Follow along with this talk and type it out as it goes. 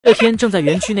这天正在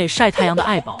园区内晒太阳的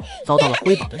爱宝遭到了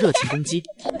辉宝的热情攻击，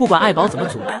不管爱宝怎么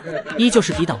阻拦，依旧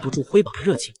是抵挡不住辉宝的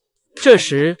热情。这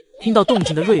时听到动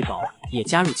静的瑞宝也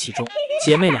加入其中，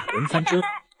姐妹俩轮番折腾，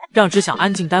让只想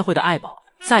安静待会的爱宝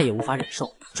再也无法忍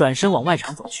受，转身往外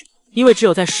场走去。因为只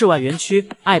有在室外园区，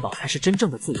爱宝才是真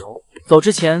正的自由。走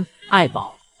之前，爱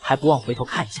宝还不忘回头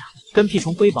看一下跟屁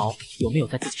虫辉宝有没有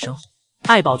在自己身后。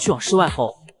爱宝去往室外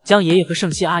后，将爷爷和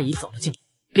胜熙阿姨走了进来，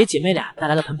给姐妹俩带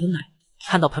来了盆盆奶。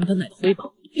看到盆盆奶的辉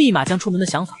宝，立马将出门的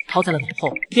想法抛在了脑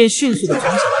后，便迅速的从小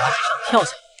滑梯上跳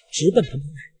下来，直奔盆盆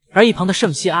奶。而一旁的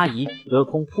胜熙阿姨隔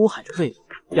空呼喊着瑞宝，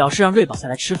表示让瑞宝再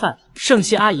来吃饭。胜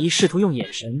熙阿姨试图用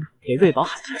眼神给瑞宝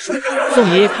喊下树。宋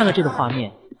爷爷看了这个画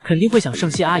面，肯定会想胜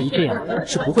熙阿姨这样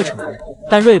是不会成功的，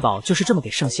但瑞宝就是这么给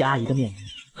胜熙阿姨的面子，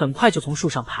很快就从树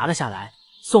上爬了下来。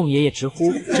宋爷爷直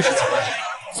呼这是巧合。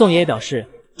宋爷爷表示，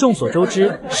众所周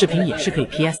知，视频也是可以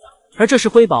PS 的，而这时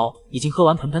辉宝已经喝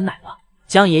完盆盆奶了。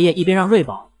江爷爷一边让瑞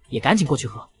宝也赶紧过去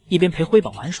喝，一边陪辉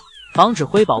宝玩耍，防止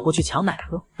辉宝过去抢奶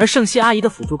喝。而胜熙阿姨的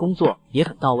辅助工作也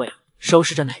很到位，收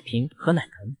拾着奶瓶和奶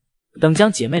盆。等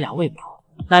将姐妹俩喂饱，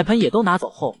奶盆也都拿走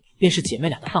后，便是姐妹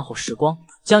俩的饭后时光。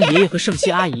江爷爷和胜熙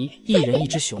阿姨一人一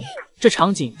只熊，这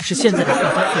场景是现在的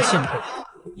地方最羡慕的。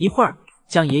一会儿，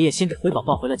江爷爷先给辉宝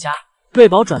抱回了家，瑞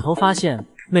宝转头发现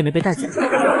妹妹被带走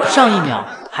了。上一秒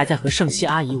还在和胜熙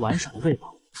阿姨玩耍的瑞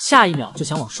宝，下一秒就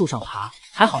想往树上爬。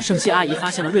还好胜熙阿姨发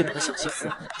现了瑞宝的小心思，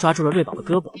抓住了瑞宝的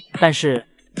胳膊。但是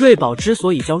瑞宝之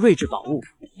所以叫睿智宝物，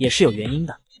也是有原因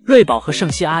的。瑞宝和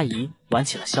胜熙阿姨玩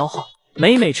起了消耗，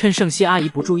每每趁胜熙阿姨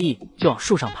不注意就往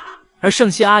树上爬，而胜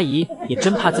熙阿姨也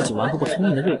真怕自己玩不过聪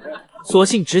明的瑞宝，索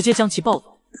性直接将其抱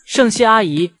走。胜熙阿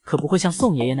姨可不会像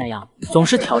宋爷爷那样总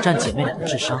是挑战姐妹俩的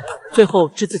智商，最后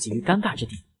置自己于尴尬之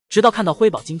地。直到看到辉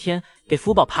宝今天给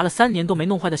福宝爬了3年都没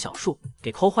弄坏的小树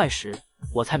给抠坏时，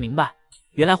我才明白，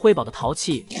原来辉宝的淘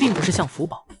气并不是像福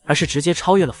宝，而是直接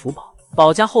超越了福宝。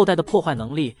宝家后代的破坏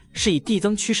能力是以递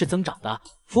增趋势增长的，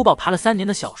福宝爬了3年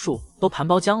的小树都盘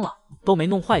包浆了，都没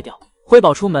弄坏掉。辉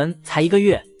宝出门才1个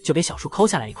月就给小树抠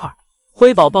下来一块。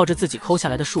辉宝抱着自己抠下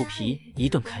来的树皮一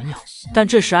顿啃咬，但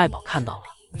这时爱宝看到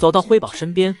了，走到辉宝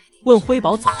身边，问辉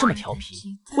宝怎么这么调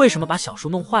皮，为什么把小树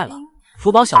弄坏了。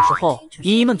福宝小时候，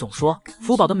姨姨们总说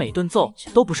福宝的每顿揍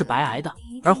都不是白挨的，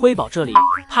而辉宝这里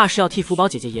怕是要替福宝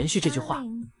姐姐延续这句话。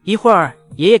一会儿，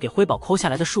爷爷给辉宝抠下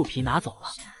来的树皮拿走了，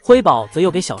辉宝则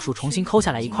又给小树重新抠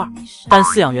下来一块。但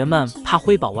饲养员们怕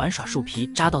辉宝玩耍树皮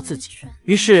扎到自己，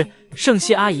于是胜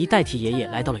熙阿姨代替爷爷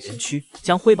来到了园区，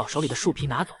将辉宝手里的树皮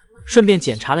拿走，顺便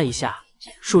检查了一下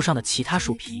树上的其他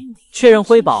树皮，确认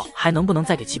辉宝还能不能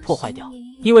再给其破坏掉。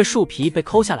因为树皮被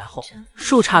抠下来后，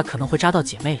树杈可能会扎到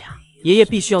姐妹俩，爷爷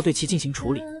必须要对其进行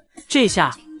处理。这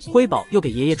下辉宝又给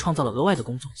爷爷创造了额外的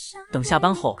工作，等下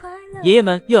班后，爷爷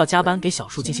们又要加班给小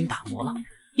树进行打磨了。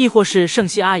亦或是胜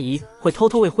熙阿姨会偷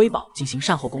偷为辉宝进行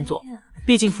善后工作，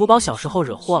毕竟福宝小时候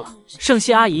惹祸了，胜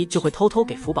熙阿姨就会偷偷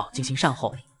给福宝进行善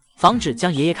后，防止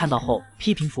将爷爷看到后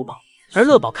批评福宝。而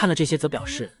乐宝看了这些则表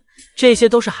示，这些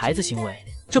都是孩子行为。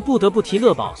这不得不提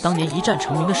乐宝当年一战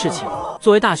成名的事情。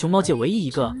作为大熊猫界唯一一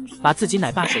个把自己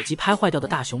奶爸手机拍坏掉的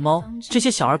大熊猫，这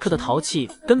些小儿科的淘气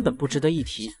根本不值得一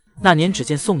提。那年只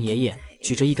见宋爷爷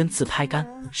举着一根自拍杆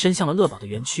伸向了乐宝的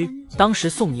园区，当时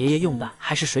宋爷爷用的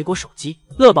还是水果手机，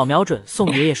乐宝瞄准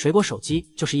宋爷爷水果手机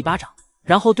就是一巴掌，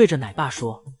然后对着奶爸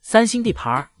说，三星地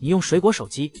盘你用水果手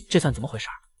机，这算怎么回事？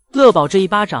乐宝这一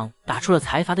巴掌打出了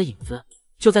财阀的影子。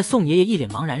就在宋爷爷一脸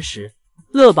茫然时，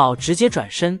乐宝直接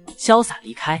转身潇洒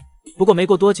离开。不过没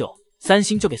过多久，三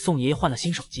星就给宋爷爷换了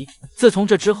新手机。自从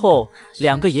这之后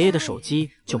，2个爷爷的手机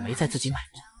就没再自己买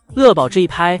过。乐宝这一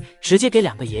拍直接给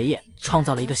2个爷爷创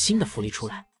造了一个新的福利出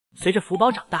来。随着福宝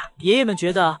长大，爷爷们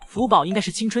觉得福宝应该是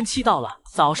青春期到了。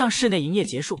早上室内营业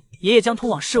结束，爷爷将通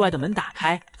往室外的门打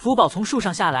开，福宝从树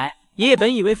上下来。爷爷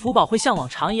本以为福宝会像往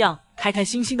常一样开开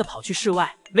心心的跑去室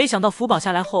外，没想到福宝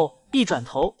下来后一转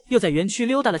头又在园区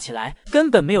溜达了起来，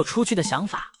根本没有出去的想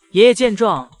法。爷爷见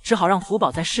状，只好让福宝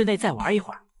在室内再玩一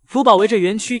会儿。福宝围着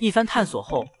园区一番探索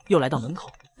后，又来到门口，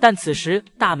但此时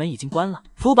大门已经关了。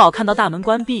福宝看到大门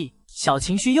关闭，小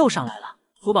情绪又上来了。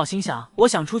福宝心想，我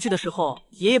想出去的时候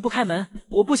爷爷不开门，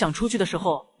我不想出去的时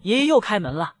候爷爷又开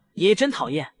门了，爷爷真讨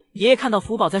厌。爷爷看到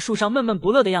福宝在树上闷闷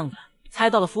不乐的样子，猜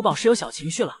到了福宝是有小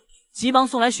情绪了，急忙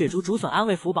送来雪竹竹笋安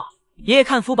慰福宝。爷爷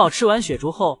看福宝吃完雪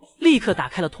竹后，立刻打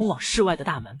开了通往室外的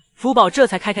大门，福宝这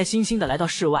才开开心心的来到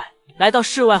室外。来到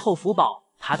室外后，福宝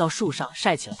爬到树上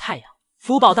晒起了太阳，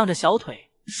福宝荡着小腿，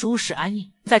舒适安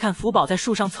逸。再看福宝在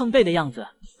树上蹭被的样子，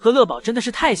和乐宝真的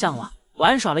是太像了。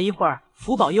玩耍了一会儿，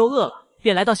福宝又饿了，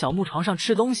便来到小木床上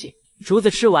吃东西。竹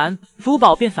子吃完，福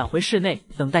宝便返回室内，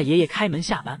等待爷爷开门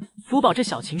下班。福宝这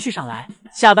小情绪上来，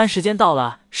下班时间到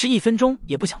了，是1分钟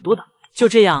也不想多等。就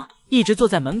这样，一直坐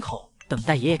在门口等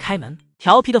待爷爷开门。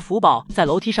调皮的福宝在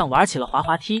楼梯上玩起了滑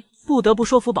滑梯，不得不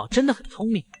说福宝真的很聪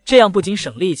明，这样不仅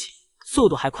省力气，速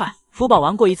度还快。福宝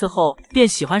玩过一次后，便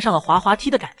喜欢上了滑滑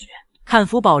梯的感觉。看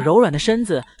福宝柔软的身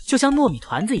子就像糯米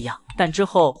团子一样，但之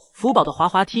后福宝的滑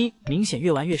滑梯明显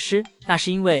越玩越湿，那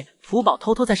是因为福宝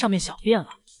偷偷在上面小便了。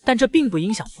但这并不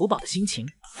影响福宝的心情，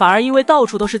反而因为到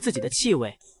处都是自己的气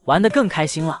味，玩得更开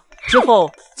心了。之后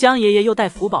江爷爷又带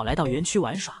福宝来到园区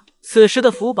玩耍，此时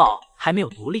的福宝还没有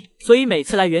独立，所以每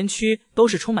次来园区都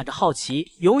是充满着好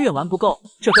奇，永远玩不够。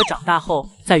这可长大后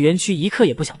在园区一刻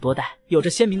也不想多待，有着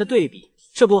鲜明的对比。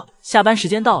这不，下班时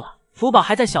间到了，福宝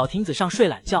还在小亭子上睡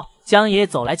懒觉，江爷爷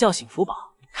走来叫醒福宝，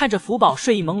看着福宝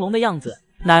睡意朦胧的样子，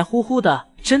奶乎乎的，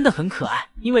真的很可爱。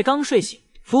因为刚睡醒，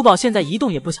福宝现在一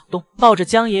动也不想动，抱着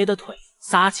江爷爷的腿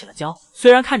撒起了娇。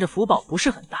虽然看着福宝不是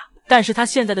很大，但是他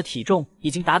现在的体重已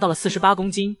经达到了48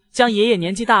公斤。江爷爷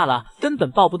年纪大了，根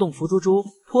本抱不动福猪猪，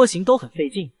拖行都很费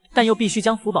劲，但又必须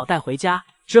将福宝带回家。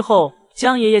之后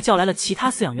江爷爷叫来了其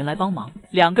他饲养员来帮忙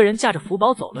，2个人驾着福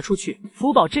宝走了出去。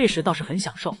福宝这时倒是很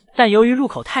享受，但由于入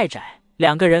口太窄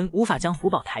，2个人无法将福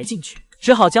宝抬进去，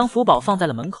只好将福宝放在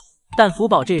了门口。但福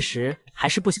宝这时还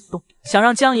是不想动，想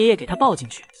让江爷爷给他抱进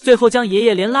去。最后江爷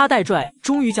爷连拉带拽，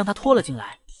终于将他拖了进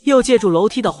来，又借助楼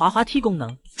梯的滑滑梯功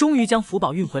能，终于将福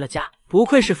宝运回了家。不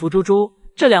愧是福猪猪，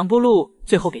这2步路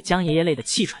最后给江爷爷累得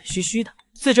气喘吁吁的。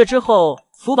自这之后，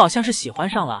福宝像是喜欢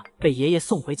上了被爷爷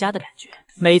送回家的感觉，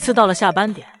每次到了下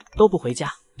班点都不回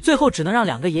家，最后只能让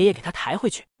2个爷爷给他抬回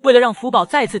去。为了让福宝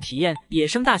再次体验野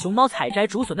生大熊猫采摘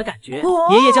竹笋的感觉，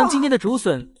爷爷将今天的竹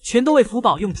笋全都为福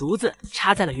宝用竹子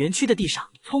插在了园区的地上。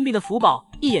聪明的福宝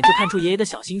一眼就看出爷爷的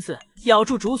小心思，咬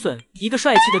住竹笋，一个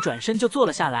帅气的转身就坐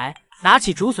了下来，拿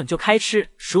起竹笋就开吃，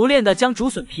熟练的将竹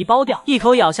笋皮剥掉，一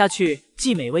口咬下去，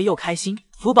既美味又开心。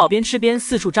福宝边吃边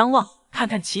四处张望，看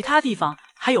看其他地方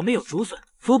还有没有竹笋。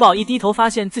福宝一低头，发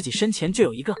现自己身前就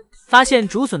有一个。发现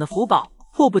竹笋的福宝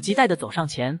迫不及待地走上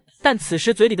前，但此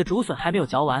时嘴里的竹笋还没有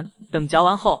嚼完。等嚼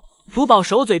完后，福宝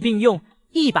手嘴并用，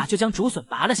一把就将竹笋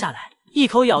拔了下来，一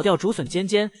口咬掉竹笋尖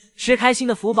尖。吃开心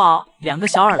的福宝2个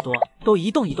小耳朵都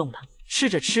一动一动的。吃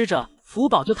着吃着，福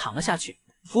宝就躺了下去。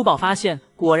福宝发现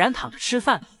果然躺着吃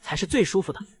饭才是最舒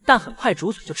服的，但很快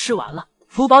竹笋就吃完了。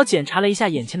福宝检查了一下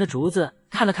眼前的竹子，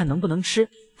看了看能不能吃，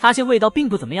发现味道并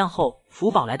不怎么样后，福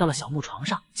宝来到了小木床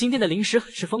上。今天的零食很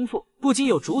是丰富，不仅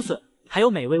有竹笋，还有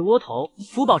美味窝头。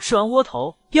福宝吃完窝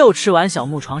头，又吃完小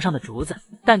木床上的竹子，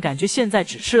但感觉现在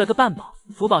只吃了个半饱。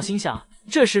福宝心想，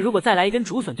这时如果再来一根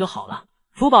竹笋就好了。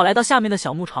福宝来到下面的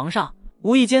小木床上，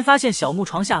无意间发现小木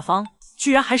床下方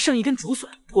居然还剩一根竹笋。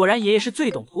果然爷爷是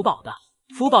最懂福宝的。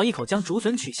福宝一口将竹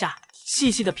笋取下，细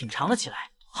细的品尝了起来。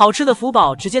好吃的福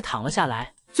宝直接躺了下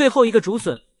来。最后一个竹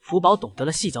笋，福宝懂得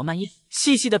了细嚼慢咽，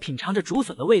细细的品尝着竹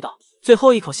笋的味道。最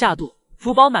后一口下肚，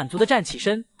福宝满足的站起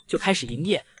身，就开始营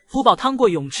业。福宝趟过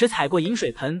泳池，踩过饮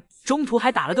水盆，中途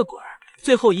还打了个滚儿，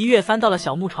最后一跃翻到了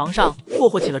小木床上，霍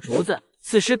霍起了竹子。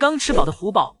此时刚吃饱的福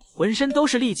宝浑身都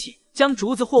是力气，将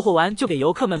竹子霍霍完，就给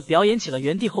游客们表演起了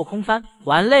原地后空翻。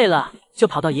玩累了，就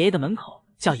跑到爷爷的门口，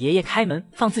叫爷爷开门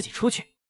放自己出去。